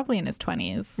college, so probably in his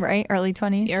 20s. Right? Early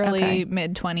 20s?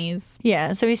 Mid 20s.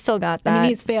 Yeah, so he's still got that. I mean,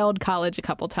 he's failed college a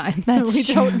couple times, That's so we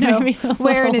true. don't know Maybe a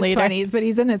where in little his later. 20s, but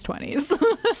he's in his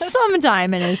 20s.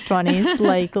 Sometime in his 20s,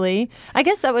 likely. I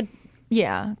guess that would,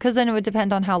 because then it would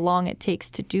depend on how long it takes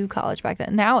to do college back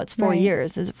then. Now it's 4 Right.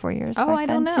 years. Is it 4 years? Oh, back I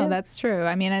don't then, know. too? That's true.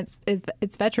 I mean, it's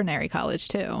veterinary college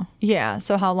too. Yeah,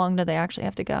 so how long do they actually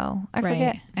have to go? I Right.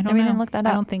 forget. I don't we know. didn't look that I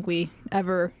up. don't think we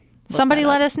ever. Somebody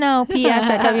let us know.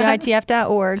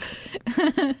 ps@witf.org.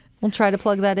 We'll try to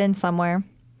plug that in somewhere.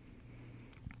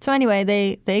 So anyway,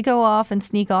 they go off and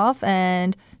sneak off,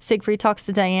 and Siegfried talks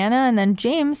to Diana, and then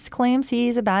James claims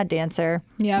he's a bad dancer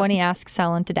Yep. when he asks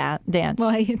Helen to dance.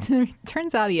 Well, it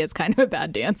turns out he is kind of a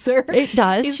bad dancer. It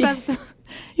does.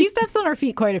 He steps on her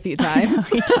feet quite a few times.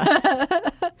 He does.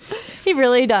 He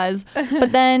really does.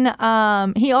 But then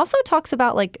he also talks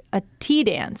about a tea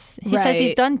dance. He says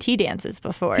he's Right. done tea dances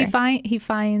before. He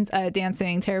finds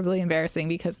dancing terribly embarrassing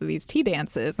because of these tea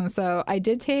dances. And so I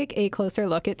did take a closer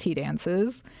look at tea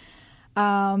dances.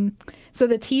 So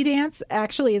the tea dance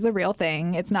actually is a real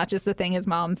thing. It's not just a thing his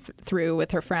mom threw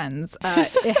with her friends.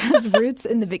 It has roots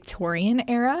in the Victorian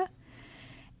era.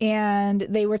 And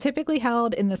they were typically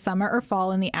held in the summer or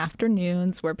fall in the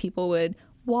afternoons, where people would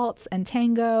waltz and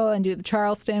tango and do the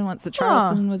Charleston once the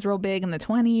Charleston was real big in the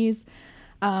 20s.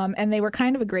 And they were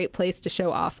kind of a great place to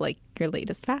show off like your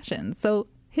latest fashion. So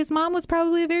his mom was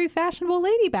probably a very fashionable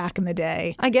lady back in the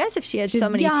day. I guess if she had She's so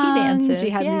many young, tea dances. she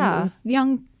has this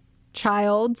young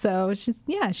child, so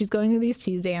she's going to these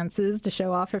tea dances to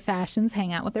show off her fashions,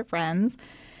 hang out with her friends.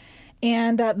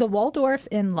 And the Waldorf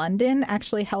in London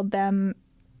actually held them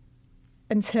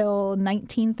until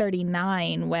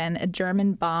 1939 when a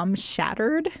German bomb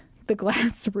shattered the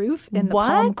glass roof in the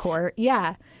Palm Court.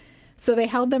 Yeah. So they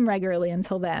held them regularly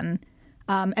until then.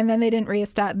 And then they didn't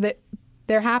reestablish.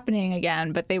 They're happening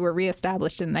again, but they were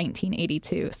reestablished in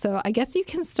 1982. So I guess you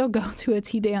can still go to a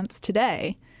tea dance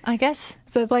today. I guess.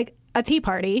 So it's like a tea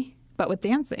party, but with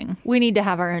dancing. We need to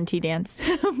have our own tea dance.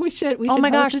 we should. Oh my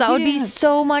gosh, that would be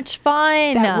so much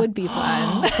fun. That would be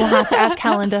fun. We'll have to ask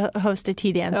Helen to host a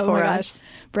tea dance for us.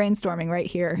 Brainstorming right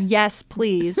here. Yes,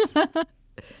 please.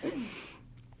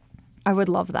 I would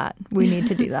love that. We need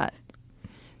to do that.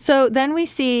 So then we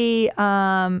see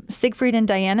Siegfried and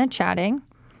Diana chatting.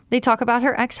 They talk about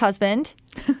her ex-husband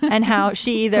and how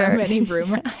she either... So many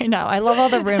rumors. I know. I love all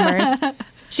the rumors.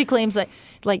 She claims that,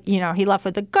 he left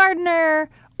with the gardener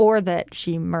or that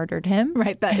she murdered him.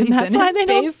 Right. And that's why they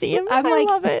don't see him. I'm I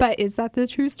love it. But is that the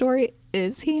true story?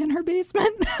 Is he in her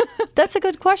basement? That's a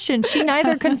good question. She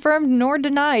neither confirmed nor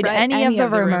denied any of the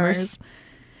rumors.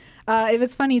 It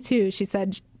was funny, too. She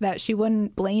said that she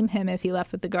wouldn't blame him if he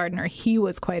left with the gardener. He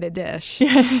was quite a dish. So,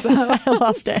 I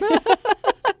loved it.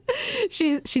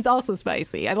 She's also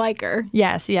spicy. I like her.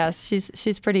 Yes.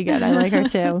 She's pretty good. I like her,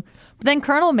 too. But then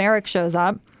Colonel Merrick shows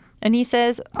up. And he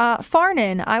says,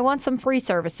 Farnan, I want some free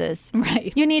services.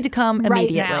 Right. You need to come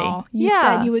immediately. Right now. You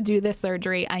said you would do this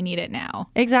surgery. I need it now.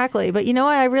 Exactly. But you know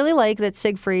what? I really like that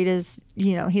Siegfried is,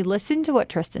 he listened to what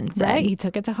Tristan said. Right. He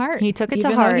took it to heart. Even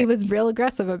to heart. Though he was real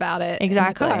aggressive about it.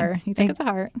 Exactly. In the car. He took it to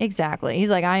heart. Exactly.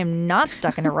 He's like, I am not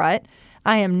stuck in a rut.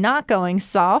 I am not going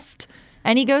soft.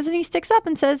 And he goes and he sticks up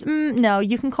and says, no,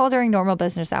 you can call during normal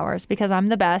business hours because I'm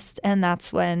the best and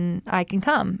that's when I can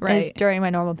come, is during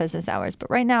my normal business hours. But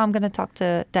right now I'm going to talk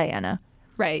to Diana.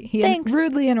 Right. He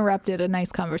rudely interrupted a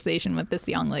nice conversation with this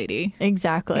young lady.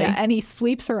 Exactly. Yeah, and he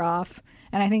sweeps her off.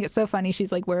 And I think it's so funny.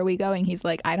 She's like, where are we going? He's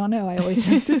like, I don't know. I always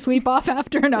like to sweep off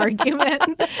after an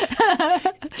argument.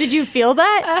 Did you feel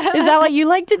that? Is that what you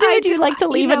like to do? Do you like to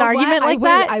leave an argument like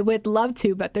that? I would love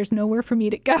to, but there's nowhere for me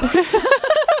to go.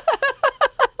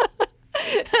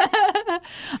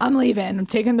 I'm leaving. I'm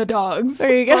taking the dogs for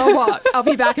a walk. I'll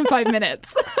be back in 5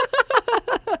 minutes.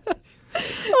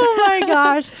 Oh my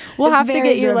gosh. We'll have to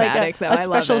get you like a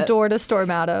special door to storm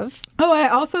out of. Oh, I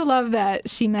also love that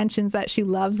she mentions that she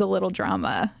loves a little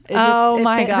drama. It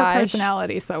my fit gosh. her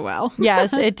personality so well.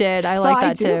 Yes, it did. I like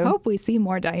that too. So I do hope we see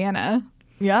more Diana.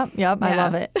 Yep. Yeah. I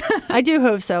love it. I do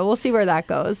hope so. We'll see where that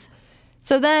goes.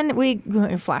 So then we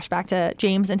flash back to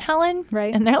James and Helen.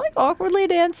 Right. And they're like awkwardly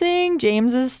dancing.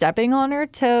 James is stepping on her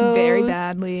toes. Very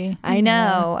badly. I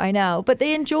know. But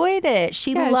they enjoyed it.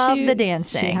 She loved the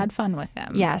dancing. She had fun with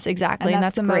them. Yes, exactly. And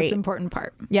that's the great. most important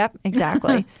part. Yep,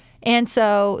 exactly. And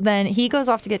so then he goes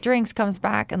off to get drinks, comes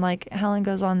back, and Helen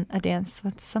goes on a dance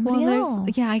with somebody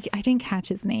else. I didn't catch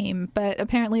his name, but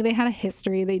apparently they had a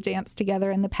history. They danced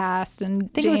together in the past. And I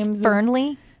think James it was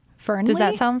Fernley. Fernley? Does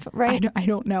that sound right? I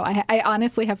don't know. I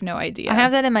honestly have no idea. I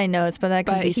have that in my notes, but that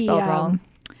could be spelled wrong.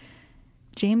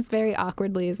 James very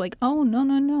awkwardly is like, oh,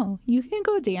 no. You can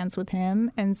go dance with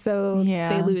him. And so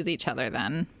they lose each other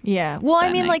then. Yeah. Well,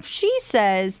 I mean, like she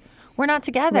says, we're not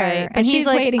together. Right. And she's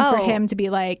like, waiting for him to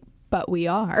be like, but we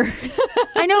are.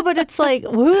 I know, but it's like,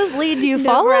 whose lead do you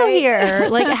follow here?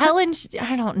 Like Helen,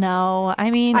 I don't know.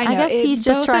 I mean, I guess he's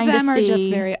just trying to see. Both of them are just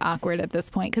very awkward at this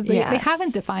point because they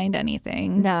haven't defined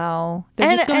anything. No.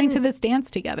 They're just going to this dance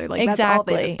together. Like that's all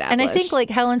they've established. And I think like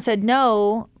Helen said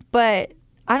no, but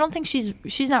I don't think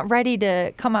she's not ready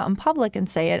to come out in public and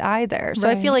say it either. So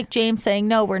I feel like James saying,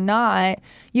 no, we're not.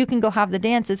 You can go have the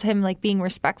dance is him like being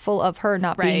respectful of her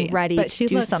not being ready to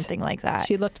do something like that.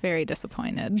 She looked very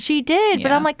disappointed. She did,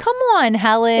 but I'm like, come on,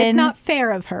 Helen. It's not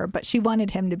fair of her, but she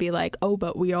wanted him to be like, oh,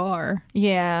 but we are.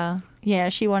 Yeah.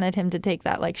 She wanted him to take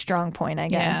that like strong point, I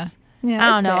guess. Yeah,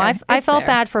 I don't know. I felt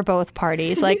bad for both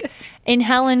parties. Like in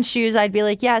Helen's shoes, I'd be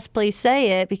like, yes, please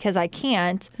say it because I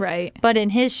can't. Right. But in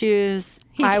his shoes,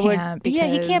 he can't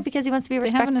because he wants to be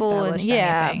respectful.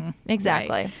 Anything. Exactly.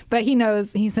 Right. But he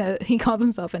knows, he calls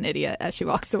himself an idiot as she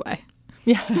walks away.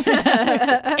 Yeah.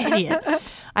 Idiot.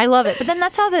 I love it. But then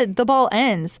that's how the ball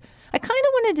ends. I kind of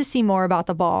wanted to see more about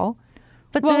the ball.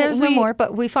 But there's no more.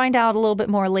 But we find out a little bit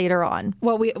more later on.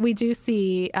 Well, we do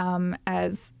see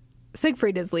as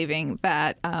Siegfried is leaving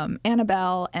that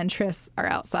Annabelle and Triss are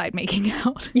outside making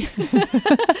out.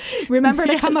 Remember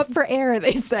to come up for air,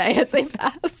 they say as they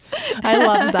pass. I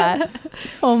love that.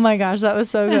 Oh my gosh, that was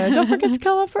so good. Don't forget to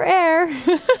come up for air.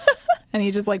 And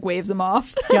he just like waves him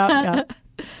off. Yeah.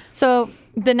 So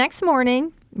the next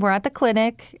morning, we're at the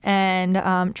clinic,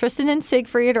 and Tristan and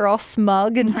Siegfried are all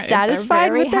smug and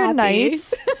satisfied with their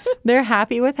nights. They're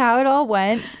happy with how it all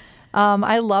went.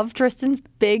 I love Tristan's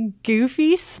big,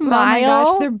 goofy smile. Oh my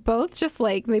gosh, they're both just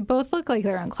like, they both look like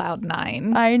they're on cloud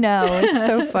nine. I know. It's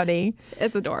so funny.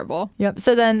 It's adorable. Yep.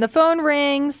 So then the phone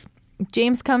rings.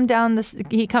 James comes down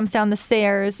the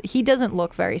stairs. He doesn't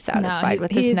look very satisfied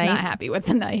with his night. He's not happy with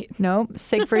the night. Nope.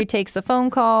 Siegfried takes the phone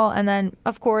call, and then,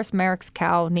 of course, Merrick's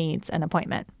cow needs an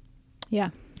appointment. Yeah.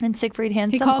 And Siegfried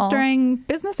hands He them calls all. during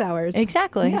business hours.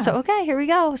 Exactly. Yeah. So, okay, here we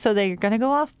go. So they're going to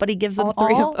go off, but he gives them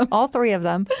all three of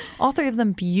them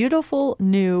beautiful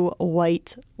new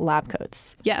white lab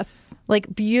coats. Yes.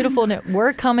 Like beautiful new.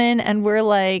 We're coming and we're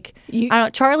like, I don't know,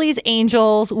 Charlie's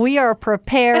Angels. We are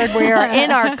prepared. We are in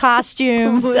our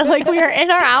costumes. Like we are in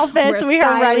our outfits. We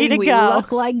are ready to go. We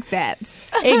look like vets.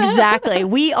 Exactly.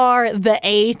 We are the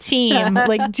A team.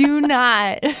 Like do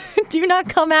not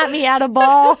come at me at a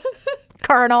ball.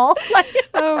 Colonel.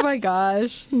 Oh my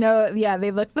gosh. No, yeah,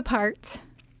 they look the part.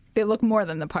 They look more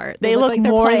than the part. They look like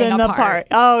they're more playing than a the part.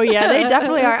 Oh yeah, they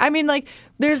definitely are. I mean, like,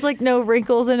 there's like no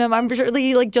wrinkles in them. I'm sure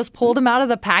he like just pulled them out of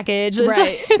the package.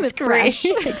 Right. It's great. Fresh.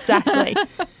 Exactly.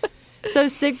 So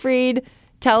Siegfried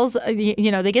tells,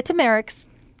 they get to Merrick's.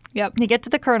 Yep. They get to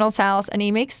the Colonel's house, and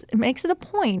he makes it a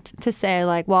point to say,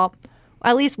 like, well,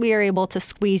 at least we are able to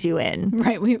squeeze you in.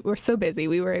 Right. We were so busy.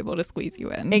 We were able to squeeze you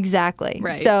in. Exactly.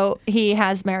 Right. So he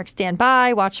has Merrick stand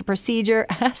by, watch the procedure,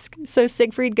 ask. So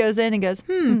Siegfried goes in and goes,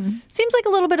 seems like a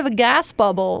little bit of a gas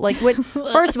bubble. Like,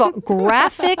 first of all,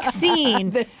 graphic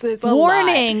scene. This is a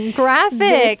warning, lot.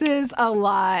 graphic. This is a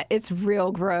lot. It's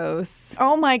real gross.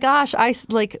 Oh my gosh.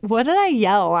 What did I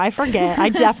yell? I forget. I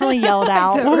definitely yelled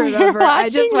out. I don't when we were remember. I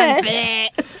just watching went, this.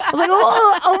 I was like,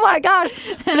 oh my gosh.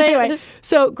 But anyway,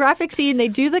 so graphic scene, they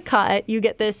do the cut. You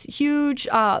get this huge,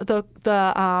 I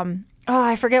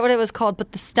forget what it was called,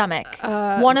 but the stomach.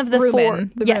 One of the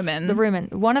rumen. The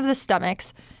rumen. One of the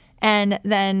stomachs. And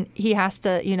then he has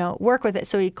to, work with it.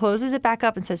 So he closes it back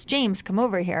up and says, James, come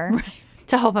over here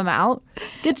to help him out.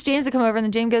 Gets James to come over, and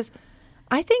then James goes,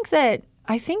 I think that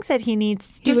he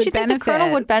needs. Don't you think the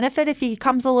Colonel would benefit if he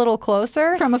comes a little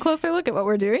closer? From a closer look at what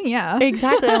we're doing, yeah.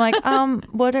 Exactly. I'm like,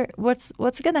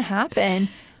 what's gonna happen?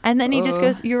 And then he just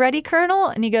goes, "You ready, Colonel?"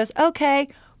 And he goes, "Okay."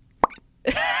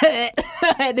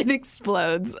 And it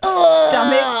explodes.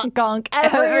 Stomach gunk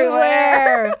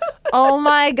everywhere. Oh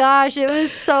my gosh, it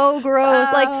was so gross.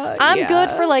 I'm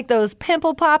good for like those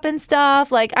pimple popping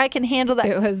stuff. Like I can handle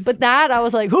that. But that I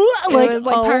was like, it was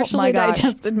like partially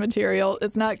digested material.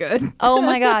 It's not good. Oh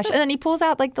my gosh. And then he pulls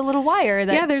out like the little wire.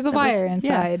 There's a wire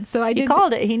inside. Yeah. So he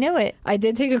called it. He knew it. I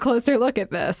did take a closer look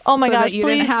at this. Oh my gosh,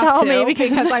 please tell me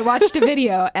because I watched a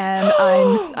video and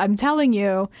I'm telling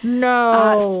you,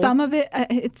 no, some of it.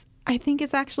 I think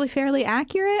it's actually fairly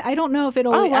accurate. I don't know if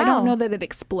it'll. Oh, wow. I don't know that it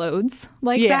explodes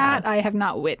like that. I have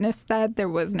not witnessed that. There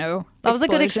was no. That was a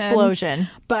good explosion.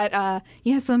 But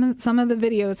some of the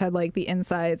videos had like the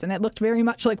insides, and it looked very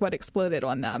much like what exploded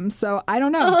on them. So I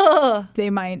don't know. Ugh. They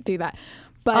might do that.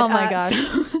 But oh my gosh.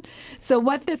 So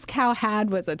what this cow had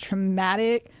was a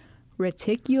traumatic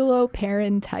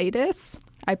reticuloparentitis.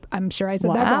 I'm sure I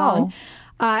said that wrong.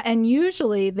 And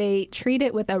usually they treat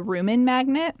it with a rumen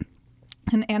magnet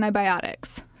and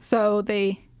antibiotics. So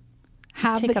they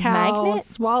have the cow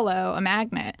swallow a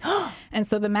magnet. And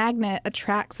so the magnet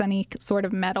attracts any sort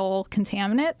of metal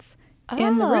contaminants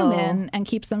in the rumen and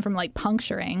keeps them from like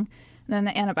puncturing. And then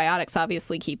the antibiotics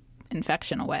obviously keep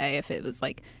infection away if it was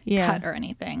like cut or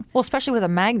anything. Well, especially with a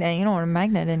magnet. You don't want a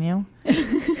magnet in you.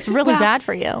 It's really bad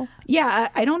for you. Yeah,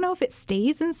 I don't know if it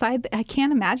stays inside. I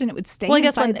can't imagine it would stay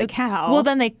inside the cow. Well,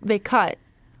 then they cut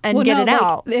and get it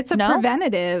out. It's a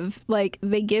preventative. Like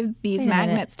they give these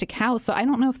magnets to cows, so I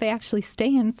don't know if they actually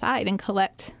stay inside and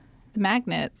collect the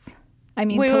magnets. I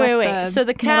mean, wait. So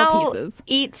the cow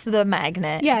eats the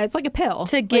magnet. Yeah, it's like a pill.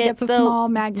 To get it's a small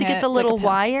magnet. To get the little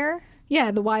wire?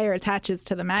 Yeah, the wire attaches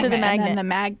to the magnet. And then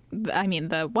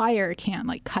the wire can't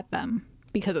like cut them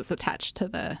because it's attached to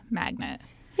the magnet.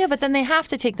 Yeah, but then they have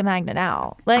to take the magnet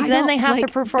out. Then they have to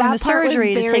perform the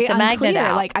surgery to take the magnet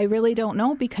out. Like, I really don't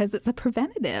know because it's a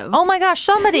preventative. Oh my gosh,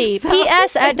 somebody.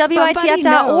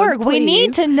 ps@witf.org. We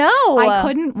need to know. I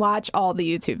couldn't watch all the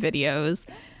YouTube videos.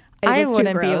 I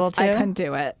wouldn't be able to. I couldn't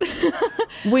do it.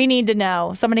 We need to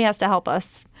know. Somebody has to help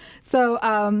us. So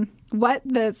what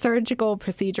the surgical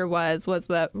procedure was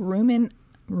the rumen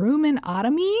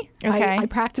ruminotomy. Okay. I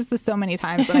practiced this so many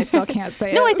times that I still can't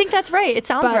say it. No, I think that's right. It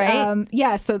sounds right.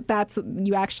 Yeah, so that's,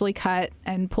 you actually cut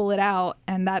and pull it out,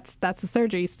 and that's the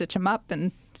surgery. You stitch them up,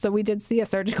 and so we did see a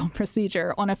surgical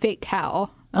procedure on a fake cow.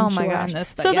 I'm my sure gosh. on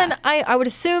this, but So yeah. then I would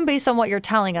assume, based on what you're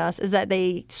telling us, is that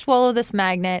they swallow this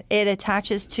magnet, it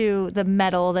attaches to the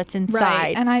metal that's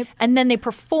inside, and then they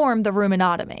perform the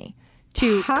ruminotomy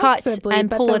to Possibly, cut and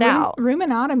but pull the it out.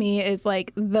 Ruminotomy is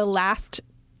like the last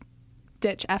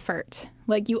ditch effort.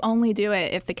 Like, you only do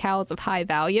it if the cow is of high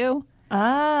value.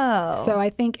 Oh. So I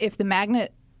think if the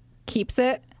magnet keeps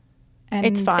it and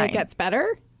It's fine. it gets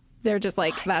better, they're just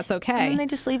like, that's okay. And they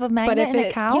just leave a magnet But if in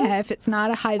a cow? yeah, if it's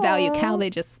not a high value cow, Oh. they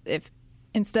just, if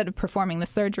instead of performing the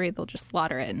surgery, they'll just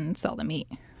slaughter it and sell the meat.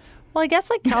 Well, I guess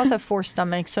like cows have 4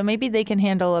 stomachs, so maybe they can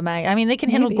handle a magnet. I mean, they can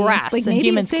handle Maybe. grass, Like, and maybe it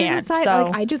humans stays can't. inside. So,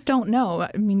 Like, I just don't know.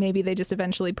 I mean, maybe they just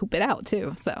eventually poop it out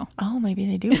too. So oh, maybe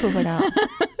they do poop it out.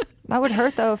 That would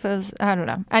hurt though if it was. I don't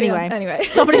know. Anyway, Yeah, anyway.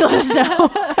 somebody let us know.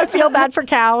 I feel bad for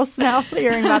cows now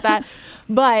hearing about that,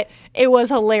 but it was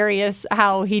hilarious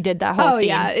how he did that whole Oh scene.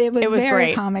 yeah, it was very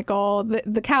great. comical.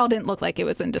 The cow didn't look like it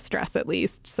was in distress, at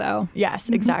least. So Yes,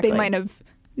 exactly. they might have,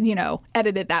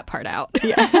 edited that part out.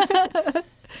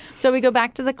 So we go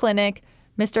back to the clinic.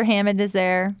 Mr. Hammond is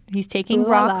there. He's taking Ooh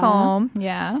la Rock la. home.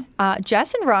 Yeah.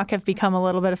 Jess and Rock have become a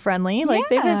little bit friendly. Like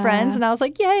they've been Yeah. friends, and I was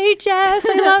like, "Yay, Jess!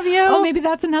 I love you." Oh, maybe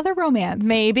that's another romance.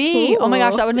 Maybe. Oh my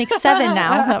gosh, Ooh. that would make 7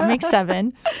 now. That would make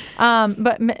 7.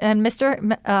 And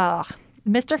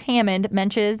Mr. Hammond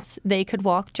mentions they could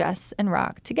walk Jess and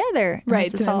Rock together. And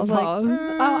Right. Mrs. To Hall's Mrs. like, Hall.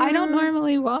 Oh, I don't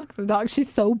normally walk the dog. She's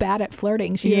so bad at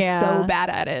flirting. She is so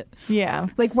bad at it. yeah,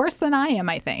 Like, worse than I am,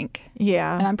 I think. And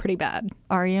yeah. I'm pretty bad.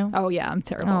 Are you? Oh yeah, I'm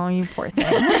terrible. Oh, you poor thing.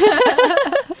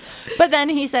 But then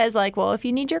he says, like, well, if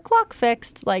you need your clock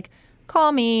fixed, like,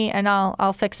 call me and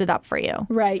I'll fix it up for you.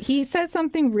 Right. He says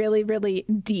something really, really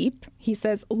deep. He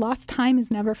says, lost time is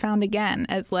never found again,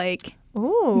 as like,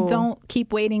 Ooh. don't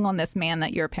keep waiting on this man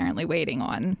that you're apparently waiting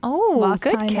on. Oh, lost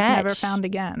good time catch. is never found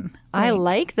again. I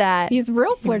like that. He's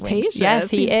real flirtatious. Yes,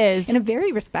 he is. In a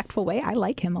very respectful way. I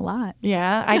like him a lot.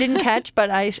 Yeah, I didn't catch, but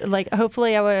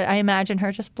hopefully I imagine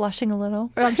her just blushing a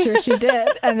little. I'm sure she did.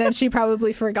 And then she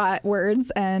probably forgot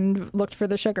words and looked for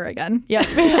the sugar again. Yep,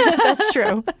 that's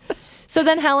true. So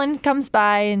then Helen comes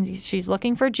by and she's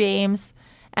looking for James.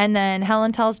 And then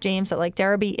Helen tells James that like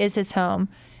Derby is his home.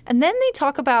 And then they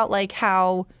talk about like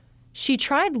how she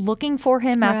tried looking for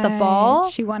him at the Right. ball.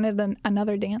 She wanted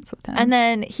another dance with him. And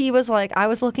then he was like, I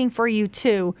was looking for you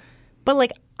too. But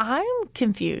like, I'm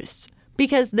confused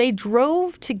because they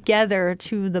drove together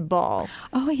to the ball.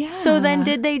 oh, yeah. So then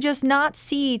did they just not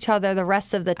see each other the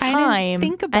rest of the I time? didn't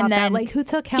think about and that. then Like, who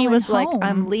took he Helen was like, home?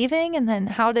 I'm leaving. And then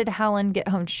how did Helen get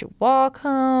home? Did she walk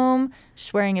home?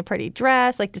 She's wearing a pretty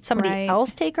dress. Like, did somebody Right.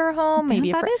 else take her home? Maybe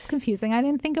a that friend. is confusing. I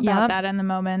didn't think about Yep. that in the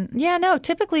moment. Yeah, no,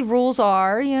 typically rules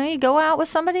are, you go out with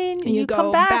somebody and you go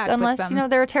come back, back with unless, them.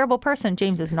 they're a terrible person.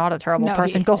 James is not a terrible No,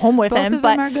 person. Go home with both him. of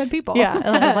But them are good people. yeah,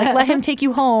 like let him take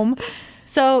you home.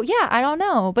 So, yeah, I don't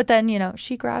know. But then,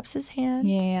 she grabs his hand.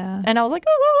 Yeah. And I was like,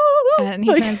 oh. And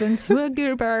he turns into a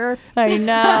goober. I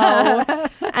know.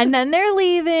 And then they're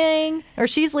leaving, or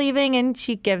she's leaving, and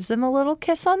she gives him a little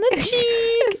kiss on the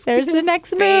cheek. There's the His next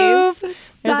face. move.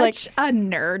 Such a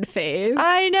nerd face.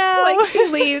 I know. Like, she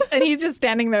leaves, and he's just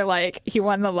standing there like he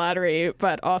won the lottery,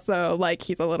 but also like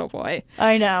he's a little boy.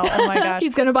 I know. Oh my gosh.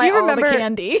 He's gonna buy all the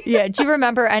candy. Yeah. Do you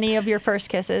remember any of your first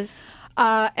kisses?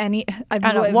 I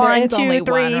don't know, 1, 2,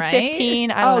 3,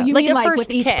 15. I don't know. You like mean your like first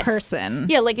with each kiss. person?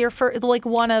 Yeah, like your first, like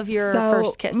one of your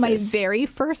first kisses. My very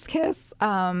first kiss,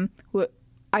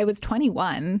 I was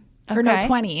 21. Or no, Okay.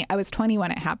 20. I was 20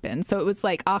 when it happened. So it was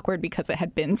like awkward because it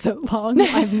had been so long.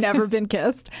 I've never been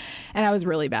kissed. And I was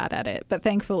really bad at it. But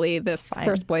thankfully, this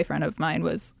first boyfriend of mine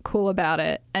was cool about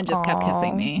it and just kept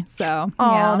kissing me. So,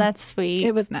 Oh, yeah, that's sweet.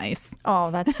 it was nice.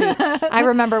 Oh, that's sweet. I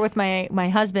remember with my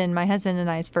husband and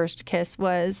I's first kiss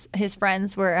was his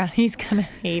friends were, he's going to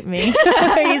hate me. He's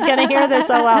going to hear this.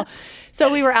 Oh, well. So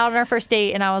we were out on our first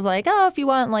date and I was like, oh, if you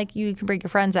want, like, you can bring your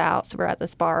friends out. So we're at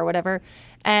this bar or whatever.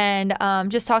 And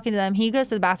just talking to them, he goes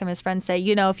to the bathroom. His friends say,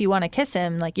 if you want to kiss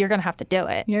him, like, you're going to have to do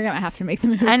it. You're going to have to make the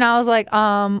move. And I was like,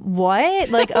 what?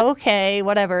 Like, okay,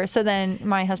 whatever. So then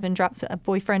my husband drops a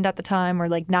boyfriend at the time, or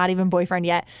like not even boyfriend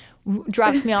yet,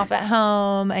 drops me off at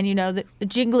home. And, the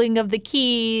jingling of the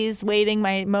keys, waiting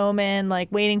my moment, like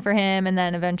waiting for him. And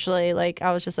then eventually, like,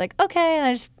 I was just like, okay. And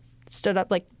I just stood up,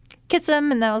 like, kiss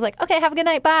him, and then I was like, okay, have a good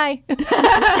night, bye.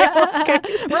 Okay.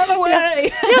 Run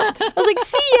away. Yeah. I was like,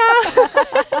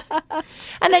 see ya.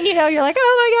 And then, you're like,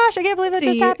 oh my gosh, I can't believe that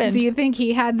just happened. Do you think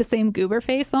he had the same goober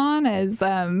face on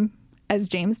As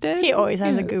James did? He always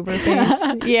has a goober face.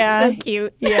 Yeah. So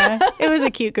cute. Yeah. It was a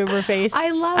cute goober face. I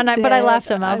loved it. But I left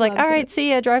him. I was like, loved all right, it. see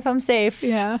ya. Drive home safe.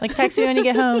 Yeah. Like, text me when you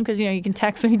get home because, you can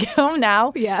text when you get home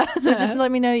now. Yeah. So just let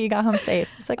me know you got home safe.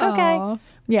 It's like, okay. Aw.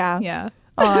 Yeah. Yeah.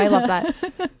 Oh, I love that.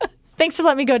 Thanks for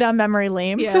letting me go down memory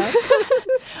lane. Yeah.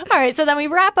 All right, so then we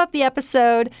wrap up the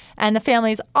episode, and the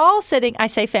family's all sitting. I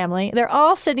say family. They're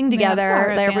all sitting together.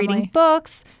 poor They're family. reading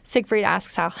books. Siegfried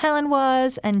asks how Helen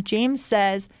was, and James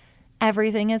says,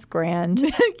 everything is grand.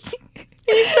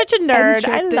 He's such a nerd. And I love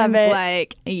Tristan's it.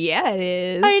 like, yeah, it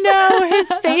is. I know. His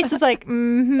face is like,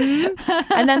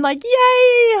 mm-hmm. And then like,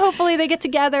 yay, hopefully they get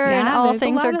together and all there's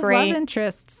things a lot are of great. love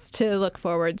interests to look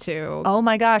forward to. Oh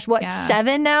my gosh, what, Yeah.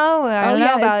 7 now? I don't know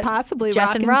yeah, about it's possibly Jess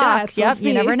Rock and and Rock. Jess. We'll Yep, you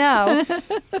see. never know.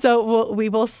 So we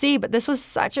will see. But this was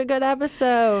such a good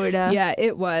episode. Yeah,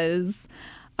 it was.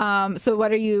 So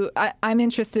what are you? I'm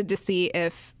interested to see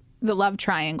if the love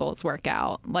triangles work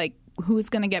out. Like, who's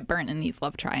going to get burnt in these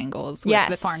love triangles with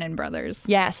Yes. the Farnan brothers?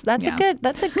 Yes, that's Yeah.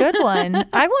 a good one.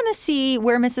 I want to see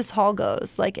where Mrs. Hall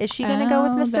goes. Like, is she going to go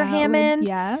with Mr. that would- Hammond?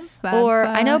 yes. Or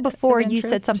that's, I know of before you said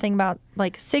interest. something about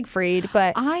like Siegfried,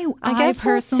 but I guess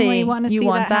we'll personally see. want to You see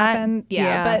want that happen. Yeah.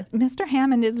 Yeah, but Mr.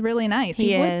 Hammond is really nice.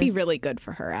 He would be is. really good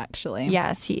for her, actually.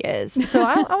 Yes, he is. So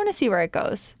I want to see where it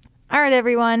goes. All right,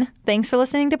 everyone. Thanks for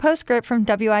listening to Postscript from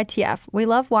WITF. We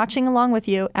love watching along with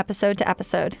you episode to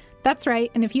episode. That's right.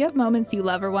 And if you have moments you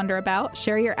love or wonder about,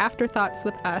 share your afterthoughts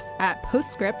with us at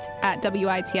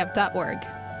postscript@witf.org.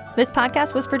 This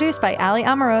podcast was produced by Ali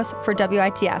Amaros for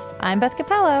WITF. I'm Beth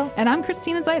Capello. And I'm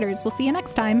Christina Zeiders. We'll see you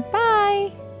next time.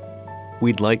 Bye.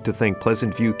 We'd like to thank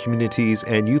Pleasant View Communities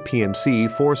and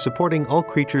UPMC for supporting All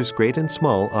Creatures Great and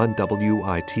Small on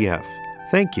WITF.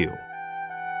 Thank you.